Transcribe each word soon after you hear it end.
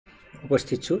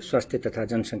उपस्थित छु स्वास्थ्य तथा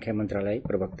जनसङ्ख्या मन्त्रालय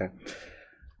प्रवक्ता।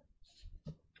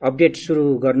 अपडेट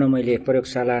सुरु गर्न मैले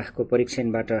प्रयोगशालाको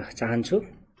परीक्षणबाट चाहन्छु।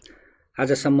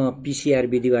 आजसम्म पीसीआर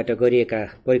विधिबाट गरिएका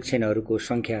परीक्षणहरूको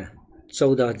संख्या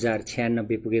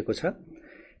 14,096 पुगेको छ।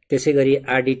 त्यसैगरी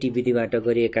आरडीटी विधिबाट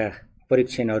गरिएका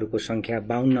परीक्षणहरूको संख्या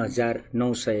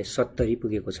 52,970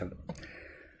 पुगेको छ।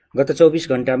 गत 24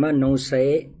 घण्टामा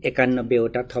 991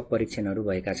 वटा थप परीक्षणहरू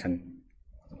भएका छन्।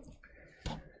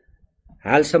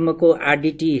 हालसम्मको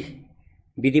आरडीटी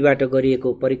विधिबाट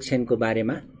गरिएको परीक्षणको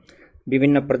बारेमा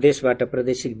विभिन्न प्रदेशबाट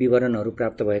प्रादेशिक विवरणहरू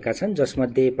प्राप्त भएका छन्,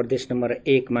 जसमध्ये प्रदेश नम्बर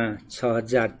 1 मा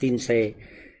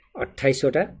 6,328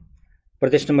 वटा,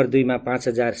 प्रदेश नम्बर 2 मा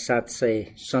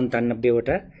 5,797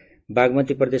 वटा,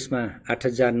 बागमती प्रदेशमा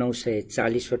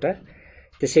 8,940 वटा,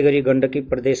 त्यसैगरी गण्डकी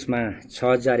प्रदेशमा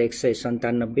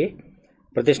 6,197,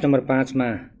 प्रदेश नम्बर 5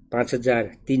 मा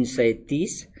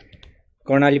 5,330,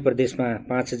 कर्णाली प्रदेशमा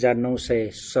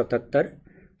 5,977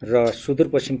 र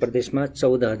सुदूरपश्चिम प्रदेशमा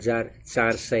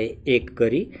 14,401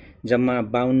 गरी जम्मा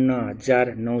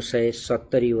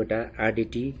 52,970 वटा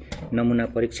आरडीटी नमुना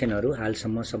परीक्षणहरू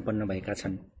हालसम्म सम्पन्न भएका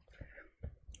छन्।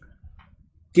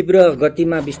 तीव्र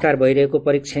गतिमा विस्तार भइरहेको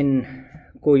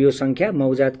परीक्षणको यो संख्या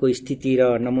मौजातको स्थिति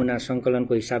र नमुना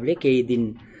संकलनको हिसाबले केही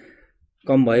दिन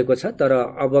कम भएको छ, तर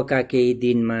अबका केही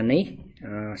दिनमा नै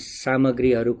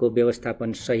सामग्रीहरूको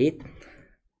व्यवस्थापन सहित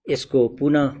यसको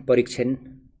पुनः परीक्षण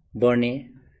बढ्ने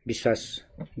विश्वास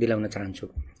दिलाउन चाहन्छु।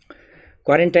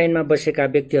 क्वारेन्टाइनमा बसेका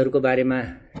व्यक्तिहरूको बारेमा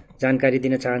जानकारी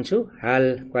दिन चाहन्छु।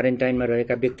 हाल क्वारेन्टाइनमा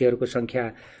रहेका व्यक्तिहरूको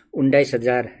संख्या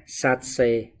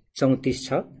 19,734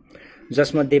 छ,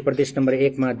 जसमध्ये प्रदेश नम्बर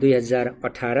 1 मा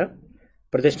 2,018,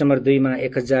 प्रदेश नम्बर 2 मा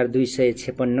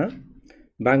 1,256,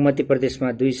 बागमती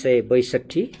प्रदेशमा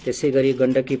 262, त्यसैगरी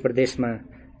गण्डकी प्रदेशमा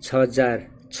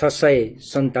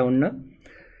 6,657,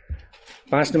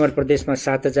 5 नम्बर प्रदेशमा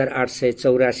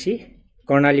 7,884,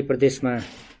 कर्णाली प्रदेशमा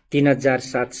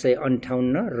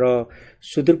 3,758 र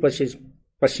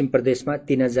सुदूरपश्चिम प्रदेशमा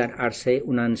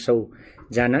 3,849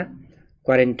 जना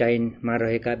क्वारेन्टाइनमा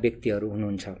रहेका व्यक्तिहरू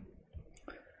हुनुहुन्छ।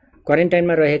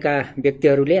 क्वारेन्टाइनमा रहेका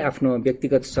व्यक्तिहरूले आफ्नो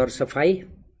व्यक्तिगत सरसफाई,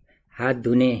 हात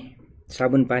धुने,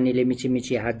 साबुन पानीले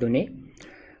मिचिमिची हात धुने,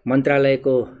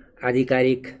 मन्त्रालयको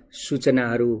आधिकारिक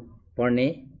सूचनाहरू पढ्ने,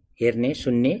 हेर्ने,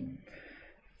 सुन्ने,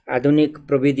 आधुनिक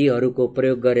प्रविधिहरूको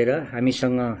प्रयोग गरेर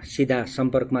हामीसँग सिधा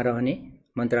सम्पर्कमा रहने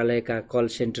मन्त्रालयका कल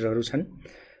सेन्टरहरू छन्,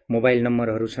 मोबाइल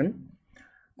नम्बरहरू छन्।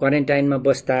 क्वारेन्टाइनमा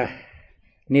बस्दा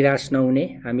निराश नहुने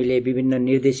हामीले विभिन्न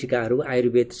निर्देशिकाहरू,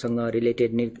 आयुर्वेदसँग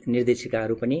रिलेटेड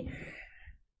निर्देशिकाहरू पनि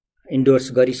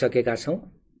इन्डोर्स गरिसकेका छौँ,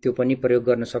 त्यो पनि प्रयोग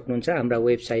गर्न सक्नुहुन्छ। हाम्रा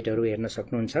वेबसाइटहरू हेर्न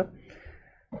सक्नुहुन्छ।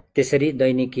 त्यसरी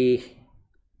दैनिकी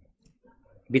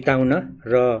बिताउन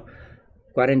र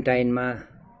क्वारेन्टाइनमा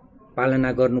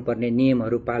पालना गर्नुपर्ने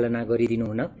नियमहरू पालना गरिदिनु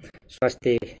हुन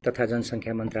स्वास्थ्य तथा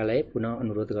जनसङ्ख्या मन्त्रालय पुनः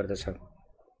अनुरोध गर्दछ।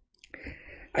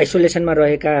 आइसोलेसनमा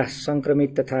रहेका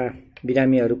संक्रमित तथा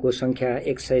बिरामीहरूको संख्या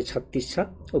 136 छ।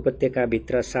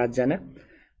 उपत्यकाभित्र 7 जना,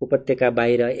 उपत्यका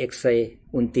बाहिर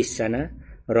 129 जना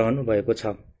रहनु भएको छ।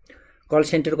 कल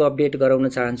सेन्टरको अपडेट गराउन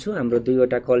चाहन्छु। हाम्रो 2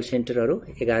 वटा कल सेन्टरहरू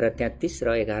 1133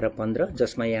 र 1115,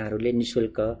 जसमा यहाँहरूले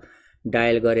निशुल्क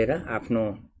डायल गरेर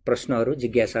आफ्नो प्रश्नहरू,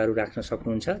 जिज्ञासाहरू राख्न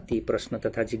सक्नुहुन्छ। ती प्रश्न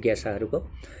तथा जिज्ञासाहरूको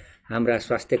हाम्रा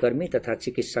स्वास्थ्यकर्मी तथा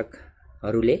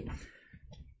चिकित्सकहरूले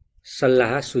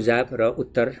सल्लाह, सुझाव र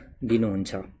उत्तर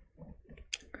दिनुहुन्छ।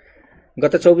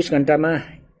 गत 24 घण्टामा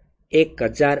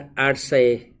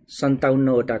 1,857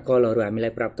 वटा कलहरू हामीलाई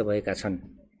प्राप्त भएका छन्।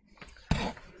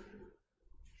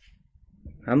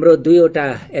 हाम्रो 2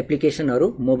 वटा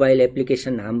एप्लिकेसनहरू, मोबाइल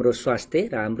एप्लिकेसन हाम्रो स्वास्थ्य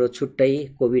र हाम्रो छुट्टै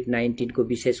कोभिड-19 को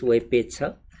विशेष वेब पेज छ,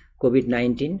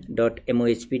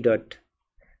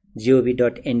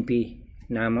 covid19.mohp.gov.np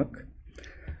नामक।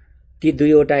 ती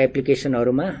 2 वटा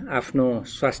एप्लिकेसनहरूमा आफ्नो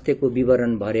स्वास्थ्यको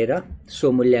विवरण भरेर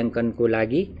स्वमूल्याङ्कनको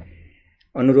लागि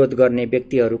अनुरोध गर्ने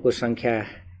व्यक्तिहरूको संख्या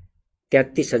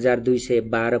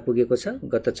 33,212 पुगेको छ।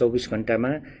 गत 24 घण्टामा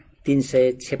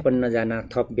 356 जना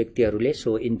थप व्यक्तिहरूले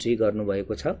सो इन्ट्री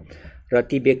गर्नुभएको छ र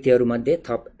ती व्यक्तिहरूमध्ये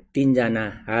थप 3 जना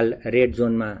हाल रेड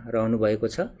जोनमा रहनु भएको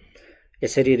छ।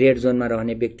 यसरी रेड जोनमा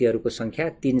रहने व्यक्तिहरूको संख्या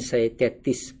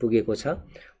 333 पुगेको छ।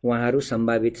 उहाँहरू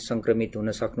सम्भावित संक्रमित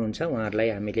हुन सक्नुहुन्छ। उहाँहरूलाई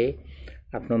हामीले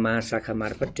आफ्नो महाशाखा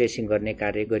मार्फत ट्रेसिङ गर्ने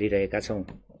कार्य गरिरहेका छौँ।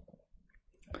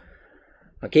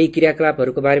 केही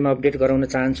क्रियाकलापहरूको बारेमा अपडेट गराउन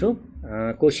चाहन्छु।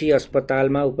 कोशी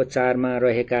अस्पतालमा उपचारमा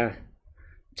रहेका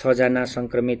 6 जना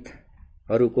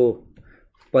संक्रमितहरूको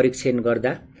परीक्षण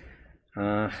गर्दा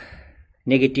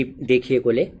नेगेटिभ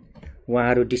देखिएकोले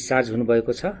उहाँहरू डिस्चार्ज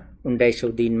हुनुभएको छ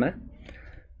 19औं दिनमा।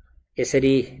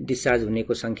 यसरी डिस्चार्ज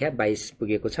हुनेको संख्या 22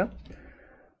 पुगेको छ।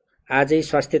 आजै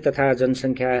स्वास्थ्य तथा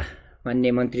जनसङ्ख्या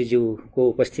माननीय मन्त्रीज्यूको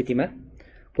उपस्थितिमा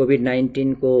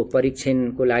कोभिड-19 को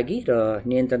परीक्षणको लागि र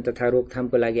नियन्त्रण तथा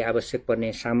रोकथामको लागि आवश्यक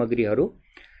पर्ने सामग्रीहरू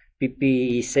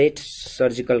PPE set,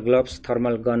 surgical gloves,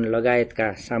 thermal gun लगायतका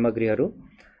सामग्रीहरू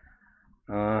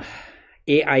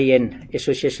AIN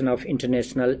association of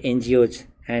international NGOs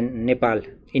and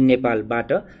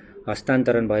नेपालबाट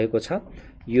हस्तान्तरण भएको छ।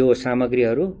 यो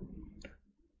सामग्रीहरू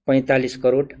 45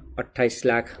 करोड 28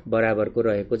 लाख बराबरको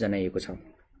रहेको जनाइएको छ।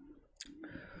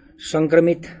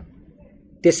 संक्रमित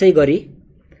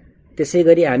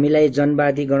त्यसैगरी हामीलाई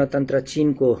जनवादी गणतन्त्र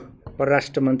चीनको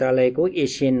परराष्ट्र मन्त्रालयको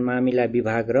एसियन मामिला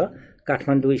विभाग र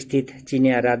काठमाडौँ स्थित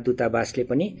चीनिया राजदूतावासले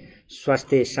पनि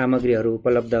स्वास्थ्य सामग्रीहरू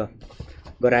उपलब्ध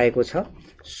गराएको छ।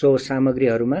 सो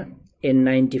सामग्रीहरूमा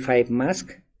N95 मास्क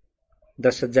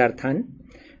 10,000 थान,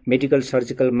 medical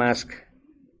surgical mask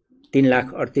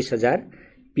 3,38,000,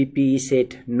 PPE set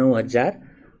 9,000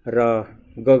 र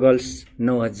गगल्स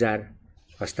 9,000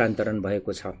 हस्तान्तरण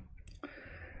भएको छ।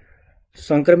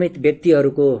 संक्रमित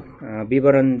व्यक्तिहरूको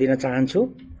विवरण दिन चाहन्छु।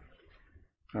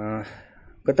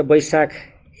 गत वैशाख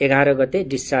 11 गते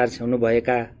डिस्चार्ज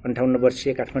हुनुभएका 58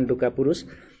 वर्षीय काठमाडौँका पुरुष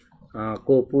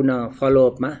को पुनः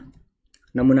फलोअपमा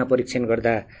नमुना परीक्षण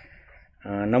गर्दा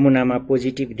नमुनामा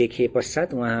पोजिटिभ देखिए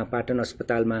पश्चात उहाँ पाटन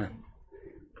अस्पतालमा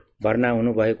भर्ना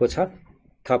हुनुभएको छ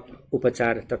थप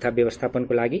उपचार तथा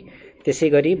व्यवस्थापनको लागि।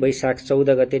 त्यसैगरी वैशाख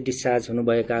 14 गते डिस्चार्ज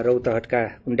हुनुभएका रौतहटका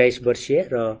 19 वर्षीय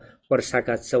र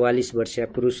पर्साका 44 वर्षीय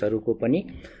पुरुषहरूको पनि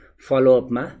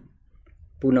फलोअपमा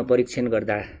पुनः परीक्षण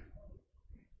गर्दा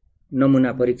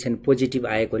नमुना परीक्षण पोजिटिभ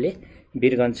आएकोले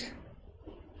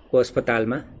वीरगञ्जको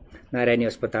अस्पतालमा नारायणी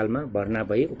अस्पतालमा भर्ना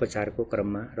भई उपचारको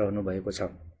क्रममा रहनु भएको छ।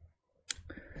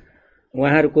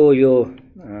 उहाँहरूको यो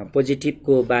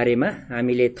पोजिटिभको बारेमा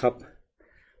हामीले थप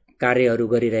कार्यहरू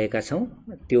गरिरहेका छौं।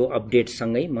 त्यो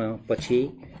अपडेटसँगै म पछि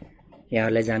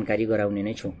यहाँहरूलाई जानकारी गराउने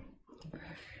नै छु।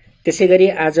 त्यसैगरी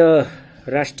आज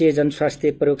राष्ट्रिय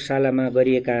जनस्वास्थ्य प्रयोगशालामा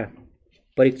गरिएका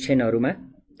परीक्षणहरूमा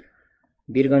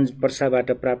वीरगञ्ज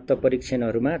पर्साबाट प्राप्त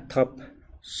परीक्षणहरूमा थप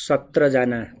 17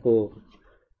 जनाको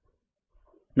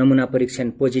नमुना परीक्षण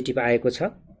पोजिटिभ आएको छ।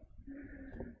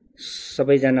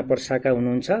 सबैजना पर्साका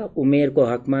हुनुहुन्छ। उमेरको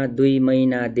हकमा 2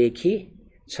 महिनादेखि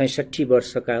 66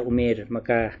 वर्षका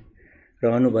उमेरका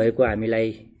रहनुभएको हामीलाई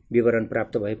विवरण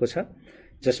प्राप्त भएको छ,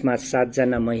 जसमा 7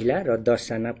 जना महिला र 10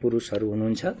 जना पुरुषहरू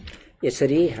हुनुहुन्छ।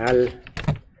 यसरी हाल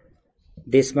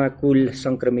देशमा कुल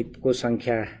संक्रमितको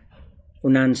संख्या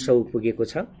 79 पुगेको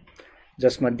छ,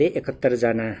 जसमध्ये 71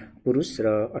 जना पुरुष र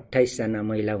 28 जना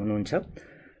महिला हुनुहुन्छ।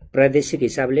 प्रादेशिक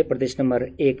हिसाबले प्रदेश नम्बर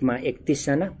 1 मा 31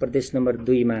 जना, प्रदेश नम्बर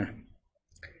 2 मा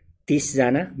 30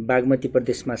 जना, बागमती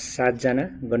प्रदेशमा 7 जना,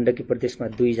 गण्डकी प्रदेशमा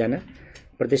 2 जना,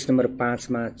 प्रदेश नम्बर 5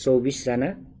 मा 24 जना,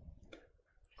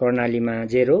 कर्णालीमा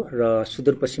 0 र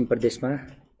सुदूरपश्चिम प्रदेशमा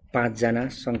 5 जना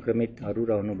संक्रमितहरू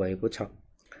रहनु भएको छ।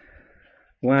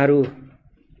 उहाँहरू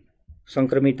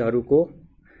संक्रमितहरूको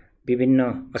विभिन्न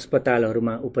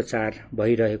अस्पतालहरूमा उपचार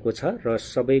भइरहेको छ र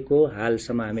सबैको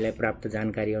हालसम्म हामीलाई प्राप्त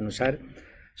जानकारी अनुसार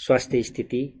स्वास्थ्य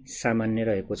स्थिति सामान्य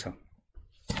रहेको छ।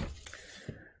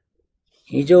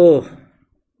 हिजो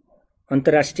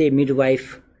अन्तर्राष्ट्रिय मिडवाइफ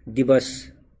दिवस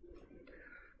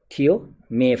थियो।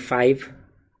 मे 5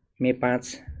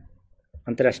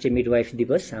 अन्तर्राष्ट्रिय मिडवाइफ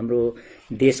दिवस। हाम्रो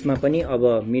देशमा पनि अब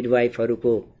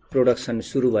मिडवाइफहरूको प्रोडक्सन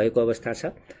सुरु भएको अवस्था छ।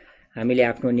 हामीले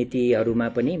आफ्नो नीतिहरूमा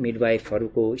पनि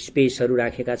मिडवाइफहरूको स्पेसहरू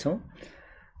राखेका छौं।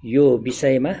 यो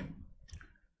विषयमा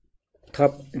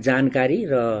थप जानकारी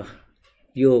र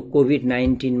यो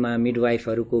कोभिड-19 मा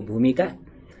मिडवाइफहरूको भूमिका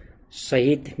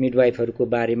सहित मिडवाइफहरूको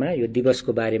बारेमा यो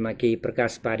दिवसको बारेमा केही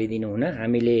प्रकाश पारिदिनु हुन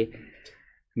हामीले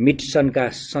मिडसनका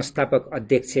संस्थापक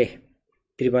अध्यक्ष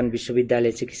त्रिभुवन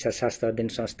विश्वविद्यालय चिकित्सा शास्त्र अध्ययन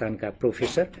संस्थानका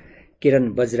प्रोफेसर किरण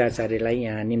वज्राचार्यलाई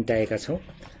यहाँ निम्ताएका छौं।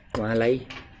 उहाँलाई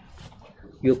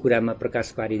यो कुरामा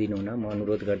प्रकाश पारिदिनु हुन म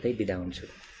अनुरोध गर्दै बिदा हुन्छु।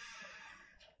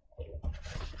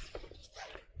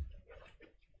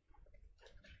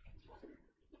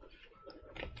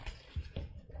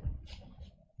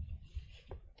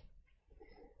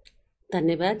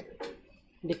 धन्यवाद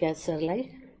विकास सरलाई।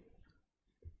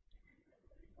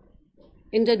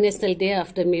 International day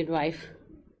of the midwife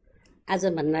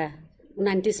आजभन्दा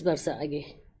 29 वर्ष अघि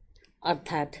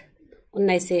अर्थात्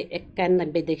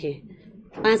 1991 देखि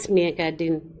 5 मेका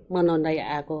दिन मनाउँदै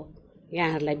आएको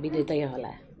यहाँहरूलाई विदितै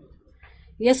होला।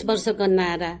 यस वर्षको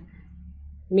नारा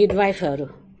मिडवाइफहरू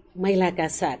महिलाका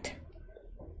साथ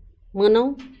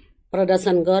मनाऊ,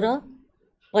 प्रदर्शन गर,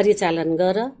 परिचालन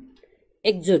गर,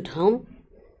 एकजुट हौं,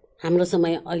 हाम्रो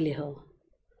समय अहिले हो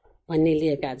भन्ने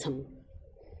लिएका छौं।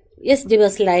 यस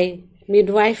दिवसलाई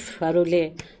मिडवाइफहरूले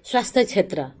स्वास्थ्य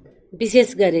क्षेत्र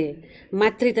विशेष गरी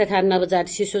मातृ तथा नवजात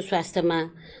शिशु स्वास्थ्यमा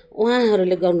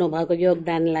उहाँहरूले गर्नुभएको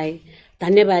योगदानलाई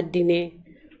धन्यवाद दिने,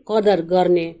 कदर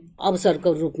गर्ने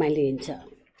अवसरको रूपमा लिइन्छ।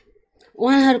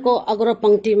 उहाँहरूको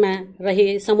अग्रपंक्तिमा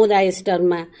रही समुदाय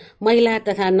स्तरमा महिला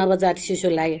तथा नवजात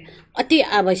शिशुलाई अति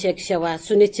आवश्यक सेवा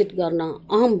सुनिश्चित गर्न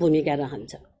अहम भूमिका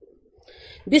रहन्छ।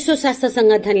 विश्व स्वास्थ्य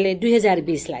संगठनले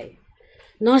 2020लाई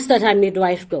नर्स तथा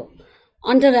मिडवाइफको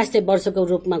अन्तर्राष्ट्रिय वर्षको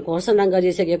रूपमा घोषणा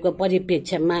गरिसकेको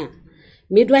परिप्रेक्ष्यमा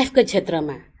मिडवाइफको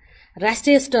क्षेत्रमा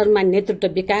राष्ट्रिय स्तरमा नेतृत्व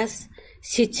विकास,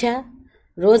 शिक्षा,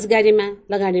 रोजगारीमा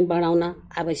लगानी बढाउन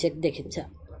आवश्यक देखिन्छ।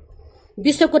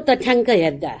 विश्वको तथ्याङ्क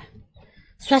हेर्दा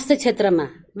स्वास्थ्य क्षेत्रमा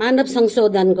मानव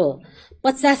संशोधनको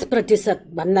 50%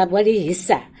 भन्दा बढी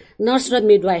हिस्सा नर्स र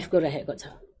मिडवाइफको रहेको छ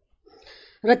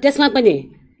र त्यसमा पनि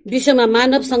विश्वमा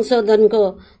मानव संशोधनको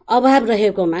अभाव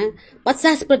रहेकोमा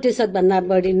 50% भन्दा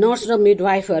बढी नर्स र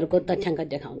मिडवाइफहरूको तथ्याङ्क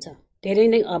देखाउँछ। धेरै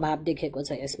नै अभाव देखेको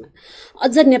छ यसमा।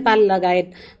 अझ नेपाल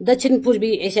लगायत दक्षिण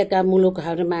पूर्वी एसियाका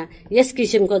मुलुकहरूमा यस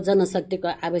किसिमको जनशक्तिको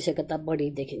आवश्यकता बढी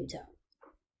देखिन्छ।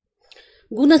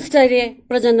 गुणस्तरीय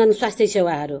प्रजनन स्वास्थ्य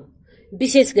सेवाहरू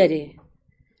विशेष गरी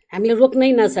हामीले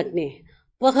रोक्नै नसक्ने,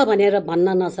 पख भनेर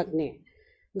भन्न नसक्ने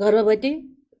गर्भवती,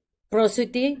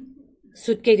 प्रसुति,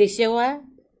 सुत्केरी सेवा,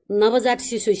 नवजात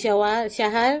शिशु सेवा,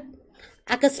 स्याहार,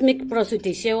 आकस्मिक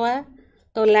प्रसुति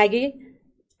सेवाको लागि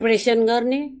प्रेषण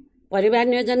गर्ने, परिवार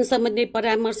नियोजन सम्बन्धी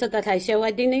परामर्श तथा सेवा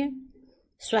दिने,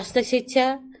 स्वास्थ्य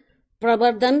शिक्षा,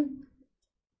 प्रवर्धन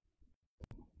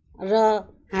र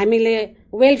हामीले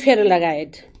वेलफेयर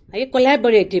लगायत है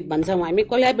कोल्याबोरेटिभ भन्छौँ हामी,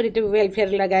 कोल्याबोरेटिभ वेलफेयर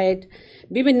लगायत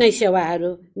विभिन्न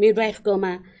सेवाहरू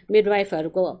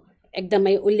मिडवाइफहरूको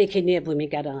एकदमै उल्लेखनीय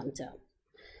भूमिका रहन्छ।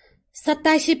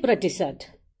 87%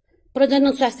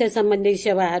 प्रजनन स्वास्थ्य सम्बन्धी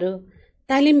सेवाहरू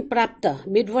तालिम प्राप्त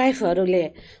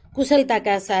मिडवाइफहरूले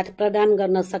कुशलताका साथ प्रदान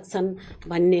गर्न सक्छन्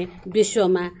भन्ने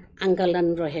विश्वमा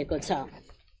आंकलन रहेको छ।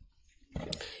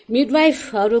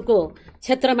 मिडवाइफहरूको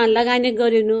क्षेत्रमा लगानी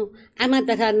गरिनु आमा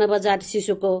तथा नवजात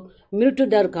शिशुको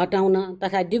मृत्युदर घटाउन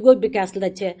तथा दिगो विकास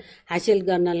लक्ष्य हासिल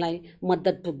गर्नलाई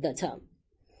मद्दत पुग्दछ।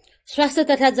 स्वास्थ्य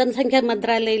तथा जनसङ्ख्या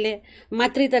मन्त्रालयले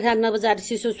मातृ तथा नवजात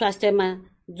शिशु स्वास्थ्यमा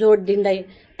जोड दिँदै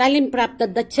तालिम प्राप्त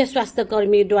दक्ष स्वास्थ्य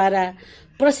कर्मीद्वारा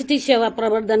प्रसूति सेवा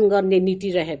प्रवर्धन गर्ने नीति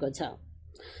रहेको छ,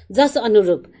 जस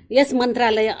अनुरूप यस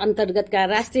मन्त्रालय अन्तर्गतका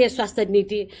राष्ट्रिय स्वास्थ्य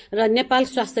नीति र नेपाल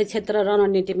स्वास्थ्य क्षेत्र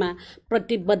रणनीतिमा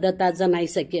प्रतिबद्धता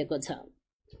जनाइसकिएको छ।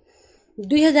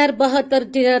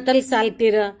 2072-73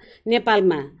 सालतिर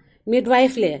नेपालमा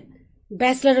मिडवाइफले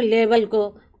ब्याचलर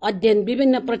लेभलको अध्ययन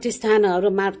विभिन्न प्रतिष्ठानहरू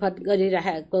मार्फत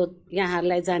गरिरहेको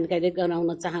यहाँहरूलाई जानकारी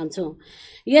गराउन चाहन्छु।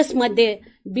 यसमध्ये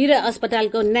वीर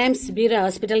अस्पतालको नाम्स वीर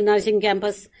hospital nursing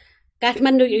campus,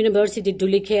 Kathmandu university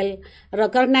Dhulikhel र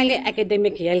कर्णाली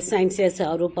एकाडेमिक हेल्थ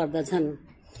साइन्सेसहरू पर्दछन्।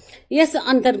 यस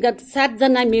अन्तर्गत 7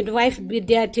 जना मिडवाइफ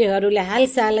विद्यार्थीहरूले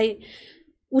हालसालै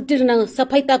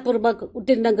सफलतापूर्वक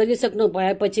उत्तीर्ण गरिसक्नु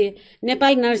भएपछि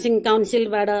नेपाल नर्सिङ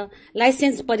काउन्सिलबाट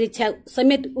लाइसेन्स परीक्षा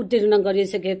समेत उत्तीर्ण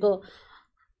गरिसकेको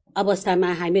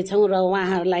अवस्थामा हामी छौं र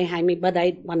उहाँहरूलाई हामी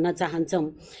बधाई भन्न चाहन्छौं।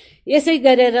 यसै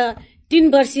गरेर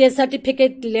 3 वर्षीय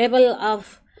सर्टिफिकेट लेभल अफ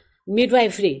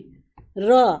मिडवाइफरी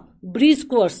र ब्रिज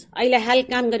कोर्स अहिले हाल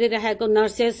काम गरिरहेको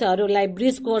नर्सेसहरूलाई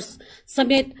ब्रिज कोर्स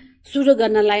समेत सुरु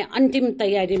गर्नलाई अन्तिम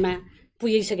तयारीमा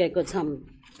पुगिसकेको छौं।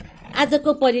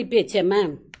 आजको परिप्रेक्ष्यमा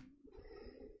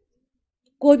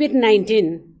कोभिड-19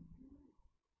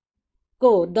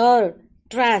 को दर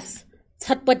त्रास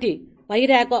छटपटी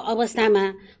भइरहेको अवस्थामा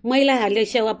महिलाहरूले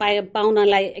सेवा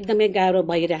पाउनलाई एकदमै गाह्रो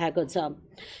भइरहेको छ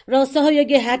र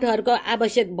सहयोगी हातहरूको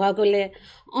आवश्यक भएकोले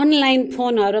अनलाइन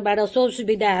फोनहरूबाट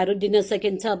सुविधाहरू दिन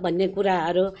सकिन्छ भन्ने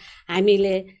कुराहरू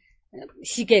हामीले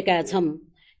सिकेका छौं।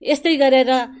 यस्तै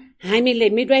गरेर हामीले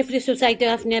मिडवाइफरी सोसाइटी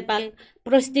अफ नेपाल,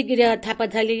 प्रसूति गृह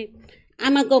थापाथली,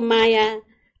 आमाको माया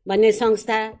भन्ने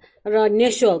संस्था र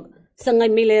नेसोगसँग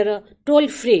मिलेर टोल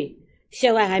फ्री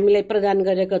सेवा हामीले प्रदान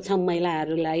गरेको छौं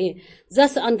महिलाहरूलाई,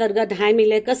 जस अन्तर्गत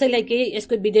हामीले कसैलाई केही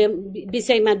यसको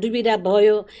विषयमा दुविधा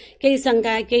भयो, केही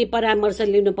शंका, केही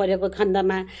परामर्श लिनु परेको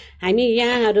खण्डमा हामी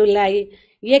यहाँहरूलाई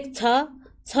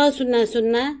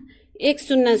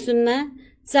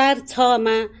 1600-100-406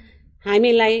 मा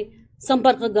हामीलाई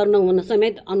सम्पर्क गर्नु हुन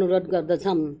समेत अनुरोध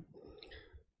गर्दछौं।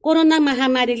 कोरोना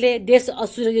महामारीले देश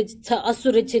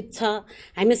असुरक्षित छ।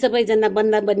 हामी सबैजना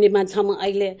बन्दाबन्दीमा छौं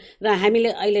अहिले र हामीले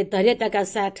अहिले धैर्यताका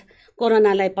साथ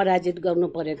कोरोनालाई पराजित गर्नु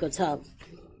परेको छ।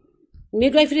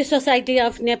 मिडवाइफरी सोसाइटी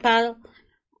अफ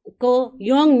नेपालको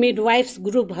यङ मिडवाइफ्स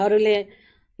ग्रुपहरूले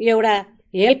एउटा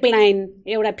हेल्पलाइन,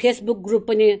 एउटा फेसबुक ग्रुप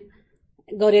पनि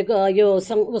गरेको यो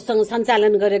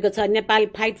सञ्चालन गरेको छ, Nepal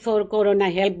fight for corona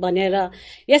help भनेर।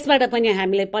 यसबाट पनि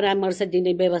हामीले परामर्श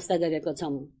दिने व्यवस्था गरेको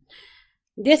छौं।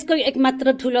 देशको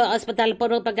एकमात्र ठूलो अस्पताल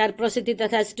परोपकार प्रसूति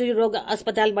तथा स्त्री रोग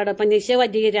अस्पतालबाट पनि सेवा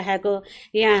दिइरहेको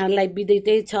यहाँहरूलाई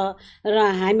विदितै छ र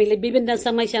हामीले विभिन्न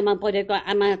समस्यामा परेको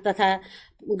आमा तथा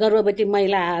गर्भवती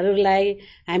महिलाहरूलाई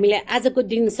हामीले आजको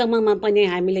दिनसम्ममा पनि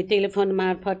हामीले टेलिफोन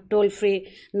मार्फत टोल फ्री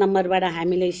नम्बरबाट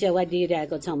हामीले सेवा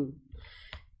दिइरहेको छौं।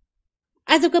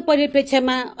 आजको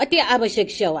परिप्रेक्ष्यमा अति आवश्यक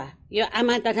सेवा यो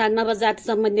आमा तथा नवजात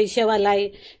सम्बन्धी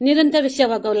सेवालाई निरन्तर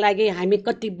सेवाको लागि हामी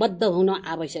कटिबद्ध हुन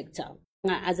आवश्यक छ।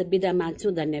 आज बिदा माग्छु।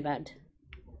 धन्यवाद।